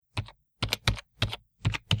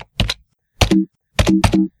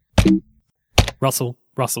Russell.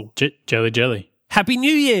 Jelly. Happy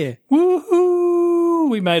New Year! Woohoo!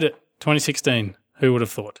 We made it. 2016. Who would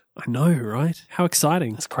have thought? I know, right? How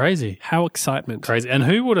exciting. That's crazy. How excitement. Crazy. And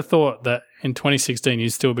who would have thought that in 2016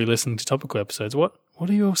 you'd still be listening to topical episodes? What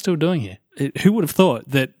are you all still doing here? Who would have thought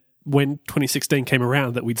that when 2016 came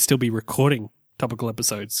around that we'd still be recording topical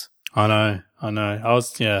episodes? I know. I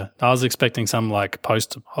was expecting some like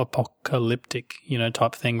post-apocalyptic,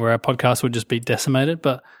 type thing where our podcast would just be decimated,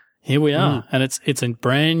 but here we are, and it's a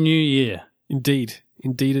brand new year. Indeed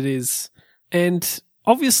it is. And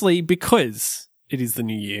obviously, because it is the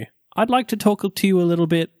new year, I'd like to talk to you a little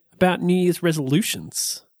bit about New Year's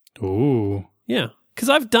resolutions. Ooh. Yeah, because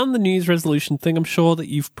I've done the New Year's resolution thing. I'm sure that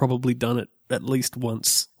you've probably done it at least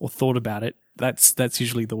once or thought about it. That's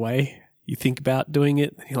usually the way. You think about doing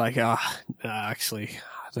it, and you're like, actually,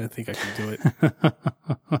 I don't think I can do it.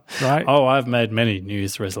 Right? Oh, I've made many New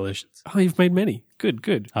Year's resolutions. Oh, you've made many.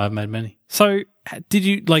 Good. I've made many. So, did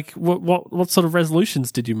you, what sort of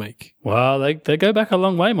resolutions did you make? Well, they go back a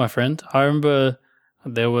long way, my friend. I remember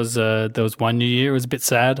there was one New Year. It was a bit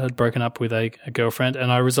sad. I'd broken up with a girlfriend,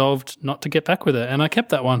 and I resolved not to get back with her, and I kept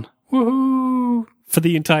that one. Woohoo! For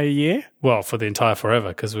the entire year? Well, for the entire forever,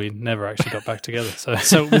 because we never actually got back together.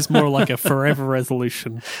 So it was more like a forever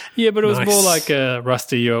resolution. Yeah, but it was Nice. more like a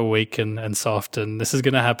Rusty, you're weak and soft, and this is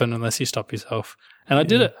going to happen unless you stop yourself. And I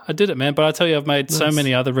did it, man. But I tell you, I've made so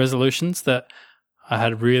many other resolutions that I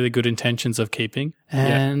had really good intentions of keeping,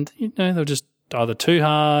 and they were just either too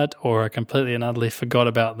hard, or I completely and utterly forgot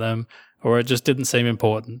about them, or it just didn't seem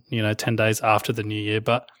important. 10 days after the new year,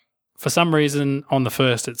 but for some reason, on the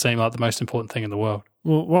first, it seemed like the most important thing in the world.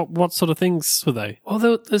 Well, what sort of things were they? Well,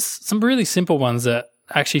 there's some really simple ones that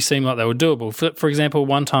actually seemed like they were doable. For example,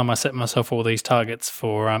 one time I set myself all these targets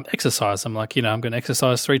for exercise. I'm like, I'm going to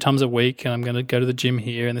exercise 3 times a week, and I'm going to go to the gym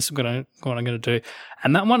here, and this is what I'm going to do.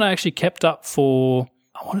 And that one I actually kept up for,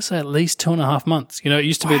 I want to say, at least 2.5 months. It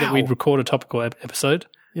used to be that we'd record a topical episode,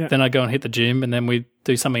 then I'd go and hit the gym, and then we'd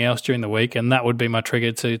do something else during the week, and that would be my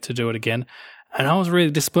trigger to do it again. And I was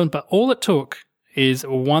really disciplined, but all it took is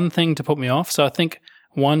one thing to put me off. So I think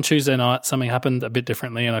one Tuesday night, something happened a bit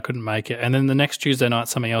differently and I couldn't make it. And then the next Tuesday night,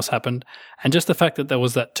 something else happened. And just the fact that there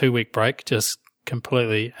was that 2-week break just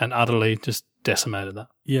completely and utterly just decimated that.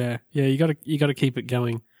 Yeah. You got to keep it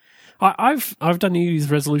going. I've done New Year's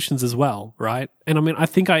resolutions as well, right? And I mean, I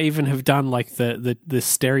think I even have done like the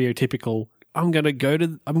stereotypical, I'm going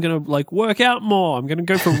to work out more. I'm going to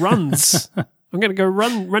go for runs. I'm going to go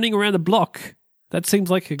running around the block. That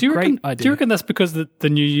seems like a great idea. Do you reckon that's because the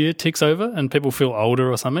new year ticks over and people feel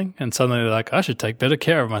older or something, and suddenly they're like, I should take better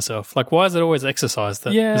care of myself? Like, why is it always exercise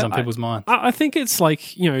that is on people's minds? I think it's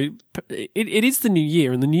like, it is the new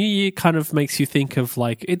year, and the new year kind of makes you think of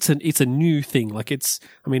like it's a new thing. Like it's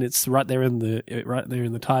right there in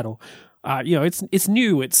the title. It's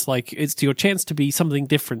new. It's like it's your chance to be something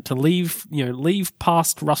different, to leave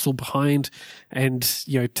past Russell behind, and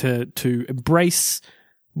to embrace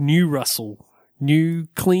new Russell. New,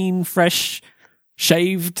 clean, fresh,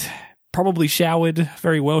 shaved, probably showered,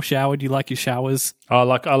 very well showered. You like your showers. I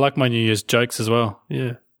like my New Year's jokes as well.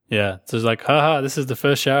 Yeah. Yeah. So it's like, haha, this is the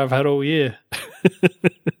first shower I've had all year.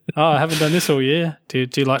 I haven't done this all year. Do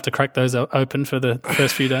you like to crack those open for the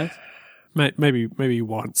first few days? Maybe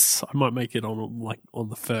once. I might make it on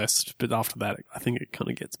the first, but after that, I think it kind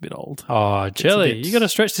of gets a bit old. Oh, Jelly, you got to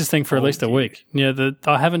stretch this thing for at least a week. Yeah,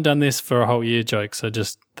 I haven't done this for a whole year jokes are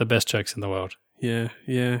just the best jokes in the world. Yeah.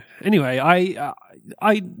 Anyway, I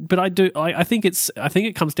think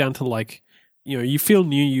it comes down to like, you feel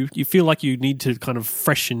new, you feel like you need to kind of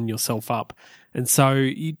freshen yourself up. And so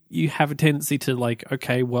you have a tendency to like,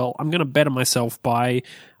 okay, well, I'm going to better myself by,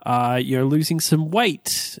 losing some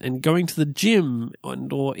weight and going to the gym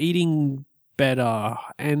or eating better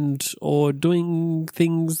or doing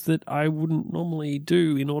things that I wouldn't normally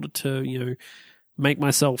do in order to, make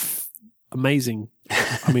myself amazing.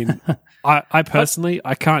 I mean, I personally,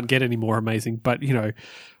 I can't get any more amazing, but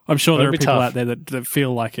I'm sure there are people out there that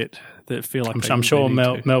feel like it. I'm sure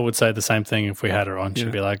Mel would say the same thing if we had her on.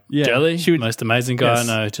 She'd be like, Jelly, most amazing guy I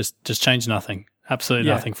know. Just change nothing. Absolutely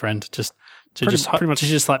nothing, friend. Just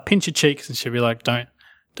like pinch your cheeks, and she'd be like, don't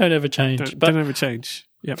ever change. Don't ever change.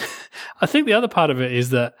 Yep. I think the other part of it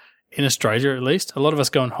is that in Australia, at least, a lot of us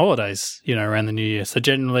go on holidays, around the New Year. So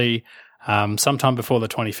generally, sometime before the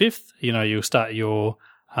 25th, you'll start your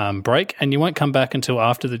break, and you won't come back until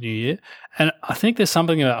after the New Year. And I think there's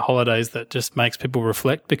something about holidays that just makes people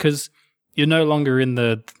reflect, because you're no longer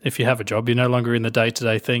if you have a job, you're no longer in the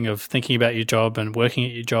day-to-day thing of thinking about your job and working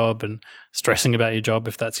at your job and stressing about your job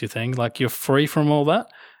if that's your thing. Like, you're free from all that.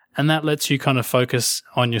 and that lets you kind of focus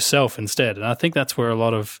on yourself instead. And I think that's where a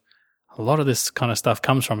lot of this kind of stuff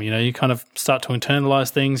comes from. You know, you kind of start to internalize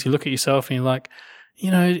things. You look at yourself and you're like,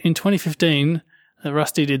 you know, in 2015,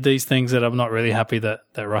 Rusty did these things that I'm not really happy that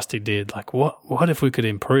Rusty did. Like, what if we could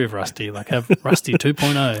improve Rusty? Like, have Rusty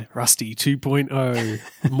 2.0. Rusty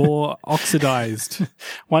 2.0, more oxidized.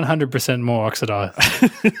 100% more oxidized.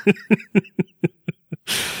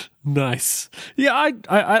 Nice. Yeah,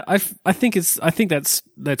 I think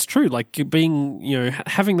that's true. Like being, you know,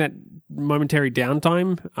 having that momentary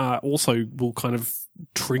downtime also will kind of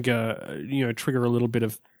trigger a little bit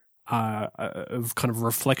of kind of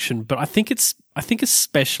reflection. But I think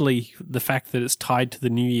especially the fact that it's tied to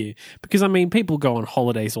the new year, because I mean, people go on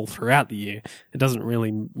holidays all throughout the year. It doesn't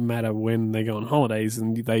really matter when they go on holidays,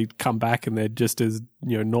 and they come back and they're just as,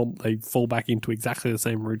 you know, they fall back into exactly the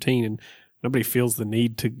same routine, and nobody feels the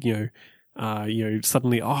need to,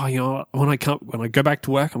 suddenly, when I go back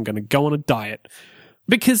to work, I'm going to go on a diet,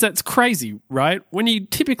 because that's crazy, right? When you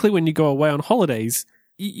go away on holidays,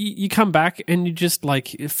 you come back and you just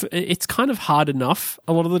like, it's kind of hard enough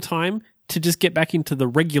a lot of the time to just get back into the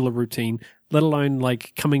regular routine, let alone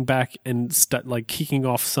like coming back and start like kicking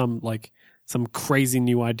off some crazy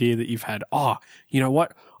new idea that you've had. Oh, you know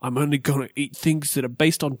what? I'm only going to eat things that are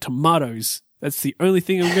based on tomatoes. That's the only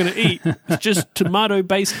thing I'm going to eat. It's just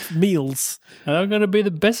tomato-based meals. And I'm going to be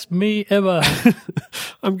the best me ever.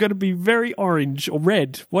 I'm going to be very orange or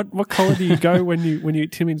red. What color do you go when you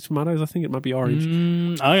eat too many tomatoes? I think it might be orange.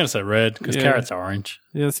 I'm going to say red, because carrots are orange.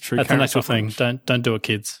 Yeah, that's true. That's an actual thing. Don't do it,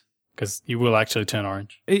 kids, because you will actually turn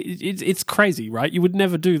orange. It's crazy, right? You would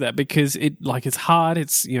never do that because it's hard.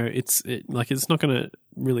 It's it's not going to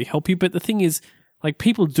really help you. But the thing is, like,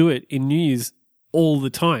 people do it in New Year's all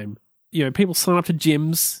the time. You know, people sign up to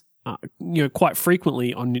gyms, quite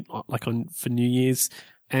frequently for New Year's,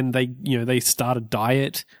 and they start a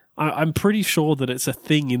diet. I'm pretty sure that it's a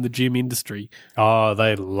thing in the gym industry. Oh,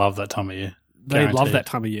 they love that time of year. They love that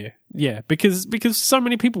time of year. Yeah, because so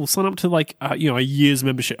many people sign up to a year's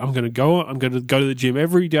membership. I'm going to go to the gym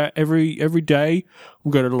every day.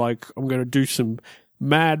 I'm going to do some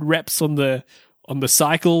mad reps on the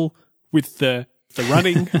cycle with the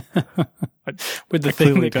running. With the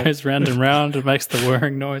thing that goes round and round and makes the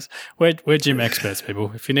whirring noise. We're gym experts,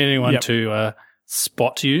 people. If you need anyone to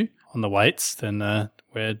spot you on the weights, then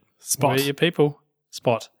we're your people.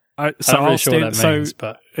 Spot. So I'm not really sure what that means,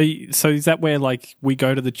 but so is that where like we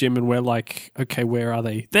go to the gym and we're like, okay, where are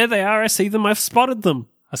they? There they are. I see them. I've spotted them.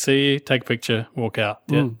 I see you. Take a picture. Walk out.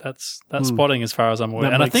 Yeah, that's spotting as far as I'm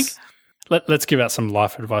aware. And I think let's give out some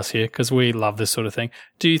life advice here, because we love this sort of thing.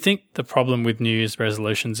 Do you think the problem with New Year's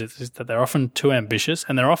resolutions is that they're often too ambitious,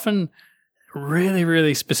 and they're often really,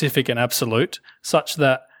 really specific and absolute, such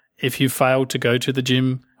that if you fail to go to the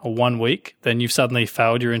gym 1 week, then you've suddenly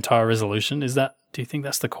failed your entire resolution? Do you think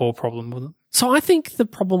that's the core problem with them? So I think the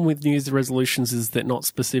problem with New Year's resolutions is they're not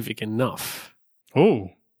specific enough.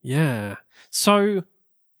 Oh. Yeah. So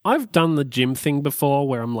I've done the gym thing before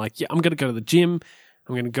where I'm like, yeah, I'm going to go to the gym.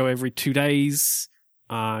 I'm going to go every 2 days,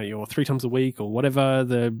 or 3 times a week, or whatever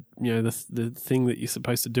the thing that you're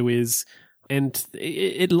supposed to do is, and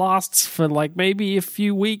it lasts for like maybe a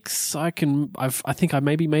few weeks. I think I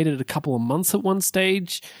maybe made it a couple of months at one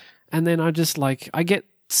stage, and then I just I get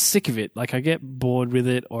sick of it. Like I get bored with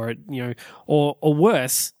it, or or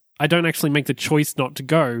worse, I don't actually make the choice not to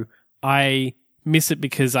go. I miss it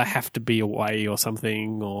because I have to be away or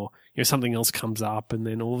something, or something else comes up, and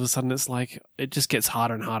then all of a sudden it's like it just gets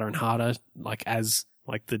harder and harder and harder, as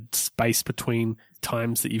the space between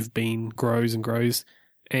times that you've been grows and grows,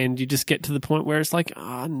 and you just get to the point where it's like,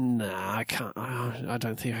 nah, I can't. I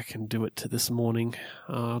don't think I can do it to this morning.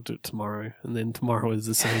 I'll do it tomorrow, and then tomorrow is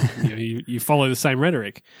the same. You follow the same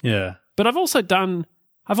rhetoric. Yeah, but I've also done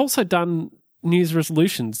New Year's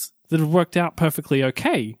resolutions that have worked out perfectly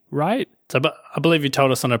okay, right? So, but I believe you told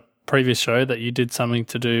us on a previous show that you did something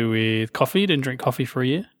to do with coffee. You didn't drink coffee for a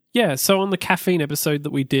year? Yeah, so on the caffeine episode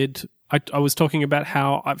that we did, I was talking about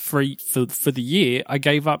how for the year I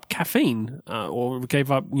gave up caffeine, or gave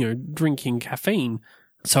up drinking caffeine.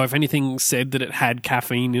 So if anything said that it had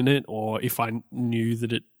caffeine in it, or if I knew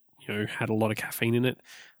that it had a lot of caffeine in it,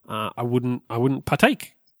 I wouldn't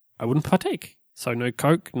partake. So no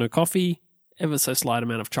Coke, no coffee, ever so slight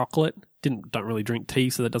amount of chocolate. Don't really drink tea,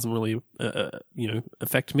 so that doesn't really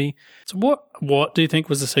affect me. So what do you think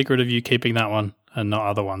was the secret of you keeping that one and not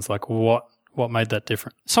other ones? Like what made that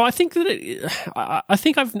different? So I think that I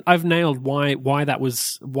think I've nailed why that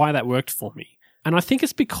worked for me. And I think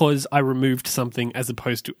it's because I removed something as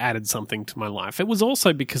opposed to added something to my life. It was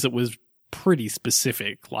also because it was pretty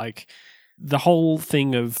specific. Like the whole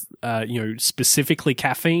thing of, specifically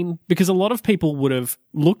caffeine, because a lot of people would have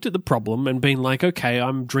looked at the problem and been like, okay,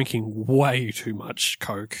 I'm drinking way too much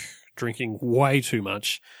Coke, drinking way too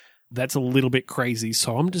much. That's a little bit crazy.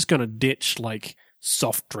 So I'm just going to ditch like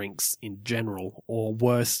soft drinks in general, or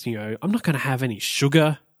worse, I'm not going to have any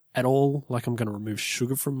sugar at all. Like I'm going to remove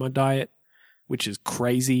sugar from my diet, which is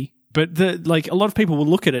crazy. But a lot of people will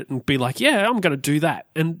look at it and be like, yeah, I'm going to do that.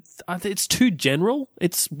 And it's too general.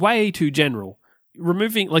 It's way too general.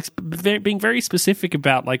 Removing, being very specific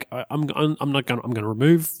about, I'm going to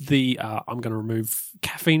remove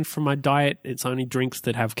caffeine from my diet. It's only drinks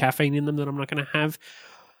that have caffeine in them that I'm not going to have.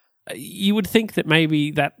 You would think that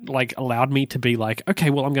maybe that allowed me to be like, okay,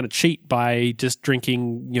 well, I'm going to cheat by just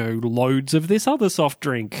drinking, loads of this other soft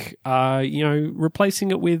drink,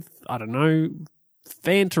 replacing it with, I don't know,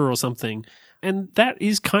 Fanta or something. And that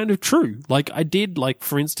is kind of true. I did,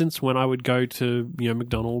 for instance, when I would go to,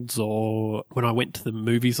 McDonald's, or when I went to the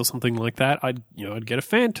movies or something like that, I'd get a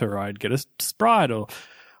Fanta, or I'd get a Sprite, or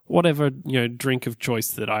whatever, drink of choice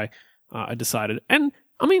that I decided. And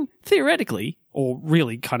I mean, theoretically, or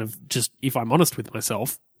really kind of just if I'm honest with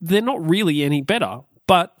myself, they're not really any better.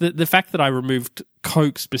 But the fact that I removed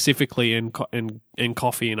Coke specifically and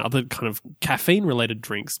coffee and other kind of caffeine related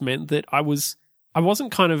drinks meant that I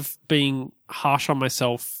wasn't kind of being harsh on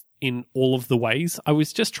myself in all of the ways. I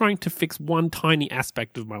was just trying to fix one tiny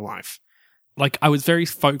aspect of my life. I was very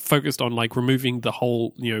focused on removing the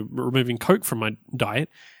whole, removing Coke from my diet.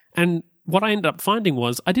 And what I ended up finding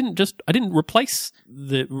was I didn't replace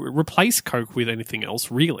Coke with anything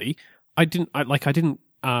else, really. I didn't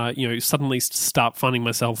suddenly start finding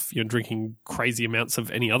myself, drinking crazy amounts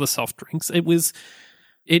of any other soft drinks.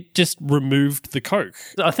 It just removed the Coke.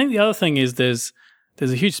 I think the other thing is there's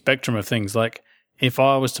a huge spectrum of things. If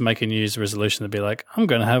I was to make a New Year's resolution to be I'm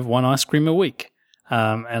going to have one ice cream a week,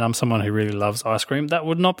 and I'm someone who really loves ice cream, that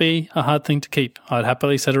would not be a hard thing to keep. I'd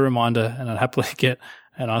happily set a reminder, and I'd happily get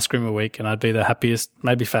an ice cream a week, and I'd be the happiest,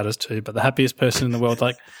 maybe fattest too, but the happiest person in the world.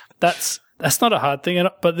 That's not a hard thing.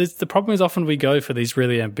 But the problem is often we go for these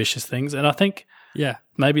really ambitious things, and I think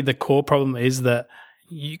maybe the core problem is that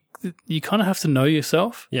you kind of have to know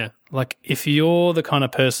yourself. Yeah. If you're the kind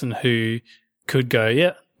of person who could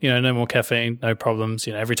go, no more caffeine, no problems.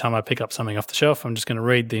 Every time I pick up something off the shelf, I'm just going to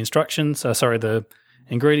read the the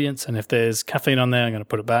ingredients, and if there's caffeine on there, I'm going to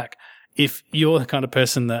put it back. If you're the kind of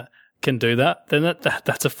person that can do that, then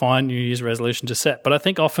that's a fine New Year's resolution to set. But I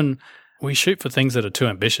think often we shoot for things that are too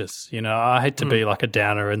ambitious. I hate to be like a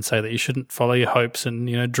downer and say that you shouldn't follow your hopes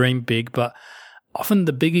and, dream big, but often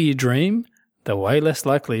the bigger you dream, the way less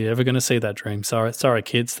likely you're ever going to see that dream. Sorry,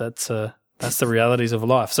 kids, that's the realities of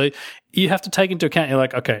life. So you have to take into account, you're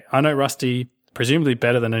like, okay, I know Rusty presumably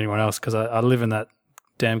better than anyone else because I live in that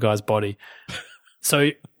damn guy's body.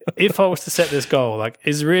 So if I was to set this goal,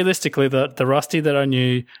 is realistically the Rusty that I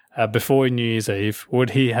knew before New Year's Eve,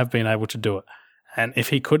 would he have been able to do it? And if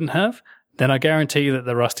he couldn't have, then I guarantee that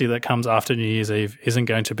the Rusty that comes after New Year's Eve isn't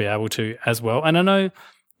going to be able to as well. And I know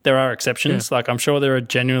there are exceptions. Yeah. I'm sure there are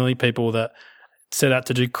genuinely people that set out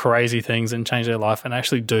to do crazy things and change their life and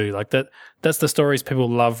actually do. That's the stories people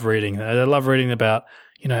love reading. They love reading about,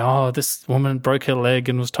 this woman broke her leg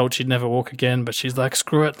and was told she'd never walk again, but she's like,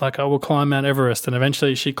 screw it, I will climb Mount Everest. And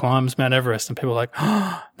eventually she climbs Mount Everest, and people are like,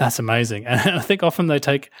 oh, that's amazing. And I think often they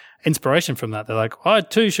take inspiration from that. They're like, I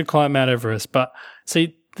too should climb Mount Everest. But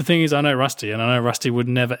see, the thing is, I know Rusty, and I know Rusty would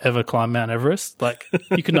never, ever climb Mount Everest.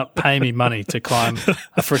 You could not pay me money to climb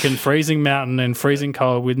a freaking freezing mountain in freezing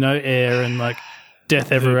cold with no air and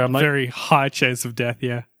death everywhere. I'm very high chance of death,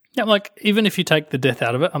 yeah. Yeah, even if you take the death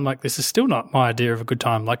out of it, I'm this is still not my idea of a good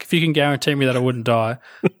time. If you can guarantee me that I wouldn't die,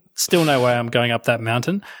 still no way I'm going up that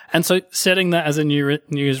mountain. And so setting that as a New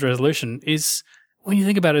Year's resolution is, when you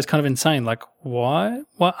think about it, is kind of insane. Why?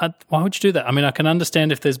 Why would you do that? I mean, I can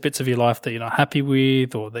understand if there's bits of your life that you're not happy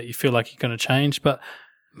with or that you feel like you're going to change, but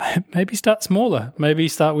maybe start smaller. Maybe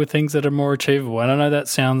start with things that are more achievable. And I know that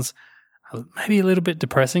sounds maybe a little bit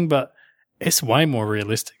depressing, but it's way more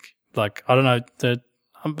realistic. I don't know,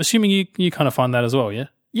 I'm assuming you kind of find that as well, yeah?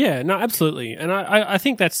 Yeah, no, absolutely. And I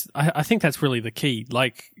think that's really the key.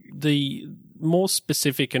 The more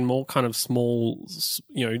specific and more kind of small,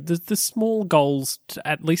 the small goals,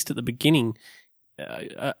 at least at the beginning,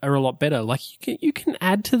 are a lot better. You can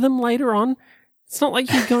add to them later on. It's not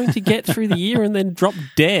like you're going to get through the year and then drop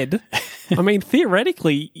dead. I mean,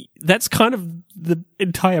 theoretically, that's kind of the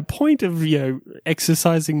entire point of,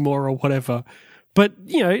 exercising more or whatever. But,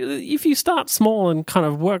 if you start small and kind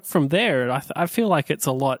of work from there, I feel like it's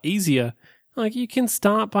a lot easier. You can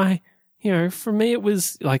start by, for me it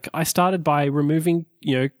was I started by removing,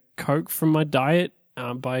 Coke from my diet.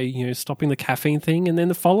 by stopping the caffeine thing, and then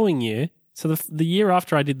the following year, so the year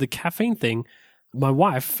after I did the caffeine thing, my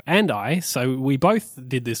wife and I, so we both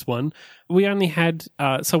did this one. We only had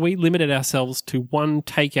so we limited ourselves to one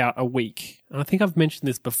takeout a week, and I think I've mentioned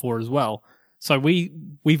this before as well. So we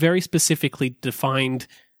very specifically defined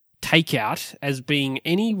takeout as being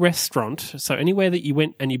any restaurant, so anywhere that you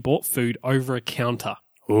went and you bought food over a counter.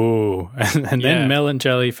 Ooh, and then Mel and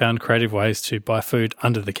Jelly found creative ways to buy food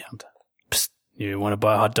under the counter. Psst, you want to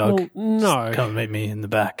buy a hot dog? Well, no. Come meet me in the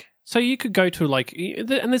back. So you could go to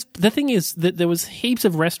and the thing is that there was heaps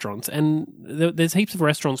of restaurants, and there's heaps of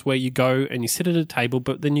restaurants where you go and you sit at a table,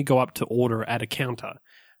 but then you go up to order at a counter.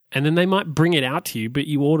 And then they might bring it out to you, but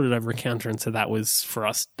you ordered over a counter, and so that was for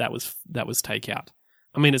us. That was takeout.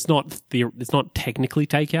 I mean, it's not technically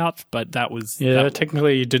takeout, but that was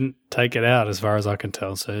technically you didn't take it out, as far as I can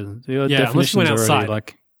tell. So your unless you went outside.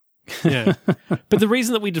 Already Yeah, but the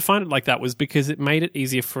reason that we defined it like that was because it made it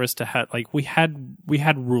easier for us to have we had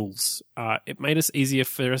rules. It made us easier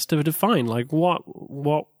for us to define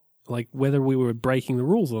what whether we were breaking the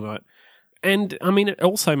rules or not. And I mean, it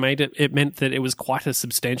also it meant that it was quite a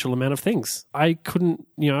substantial amount of things. I could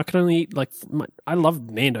only eat I love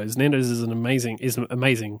Nando's. Nando's is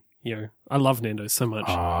amazing. I love Nando's so much.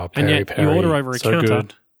 Oh, and yet you order over a counter.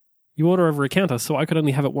 Good. You order over a counter, so I could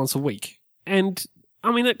only have it once a week. And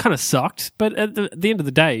I mean, it kind of sucked, but at the end of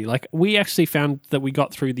the day, we actually found that we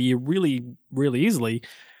got through the year really, really easily.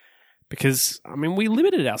 Because we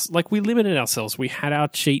limited ourselves. We had our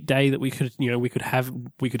cheat day that we could have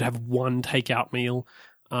one takeout meal,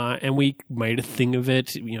 and we made a thing of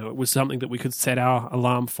it. It was something that we could set our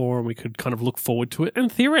alarm for, and we could kind of look forward to it.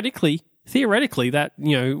 And theoretically, that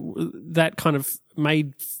that kind of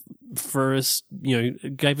made for us,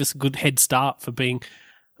 gave us a good head start for being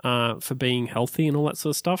healthy and all that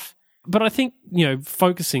sort of stuff. But I think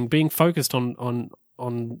being focused on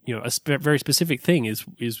a very specific thing is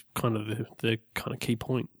kind of the kind of key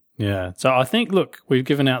point. Yeah. So I think, look, we've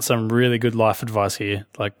given out some really good life advice here.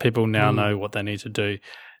 People now know what they need to do.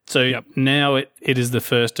 So now it is the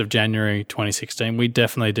 1st of January 2016. We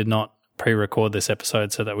definitely did not pre-record this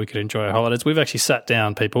episode so that we could enjoy our holidays. We've actually sat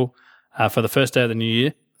down, people, for the first day of the new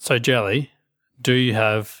year. So, Jelly, do you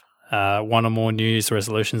have one or more New Year's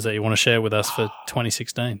resolutions that you want to share with us for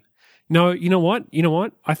 2016? No, you know what?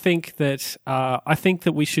 I think that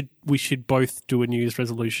we should both do a New Year's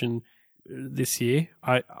resolution this year.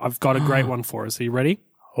 I've got a great one for us. Are you ready?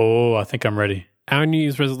 Oh, I think I'm ready. Our New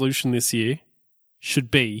Year's resolution this year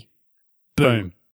should be boom.